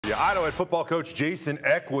you. Idaho head football coach Jason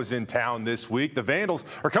Eck was in town this week. The Vandals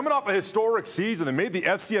are coming off a historic season. They made the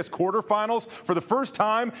FCS quarterfinals for the first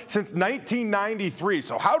time since 1993.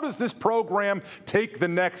 So how does this program take the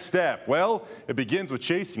next step? Well, it begins with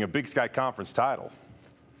chasing a Big Sky Conference title.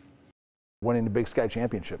 Winning the Big Sky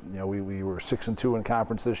Championship. You know, we were 6-2 in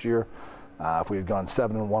conference this year. If we had gone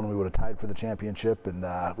 7-1, we would have tied for the championship, and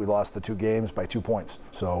we lost the 2 games by 2 points.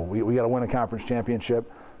 So we got to win a conference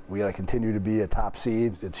championship. We got to continue to be a top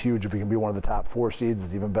seed. It's huge if you can be one of the top 4 seeds.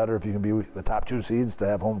 It's even better if you can be the top 2 seeds to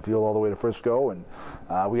have home field all the way to Frisco. And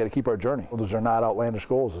we got to keep our journey. Those are not outlandish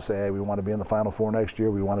goals to say, hey, we want to be in the Final Four next year.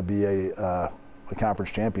 We want to be a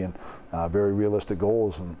conference champion. Very realistic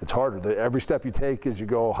goals, and it's harder. Every step you take as you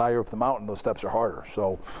go higher up the mountain, those steps are harder.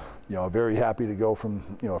 So, you know, very happy to go from,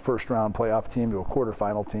 you know, a first-round playoff team to a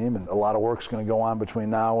quarterfinal team, and a lot of work's going to go on between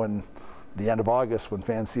now and the end of August when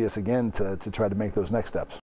fans see us again to try to make those next steps.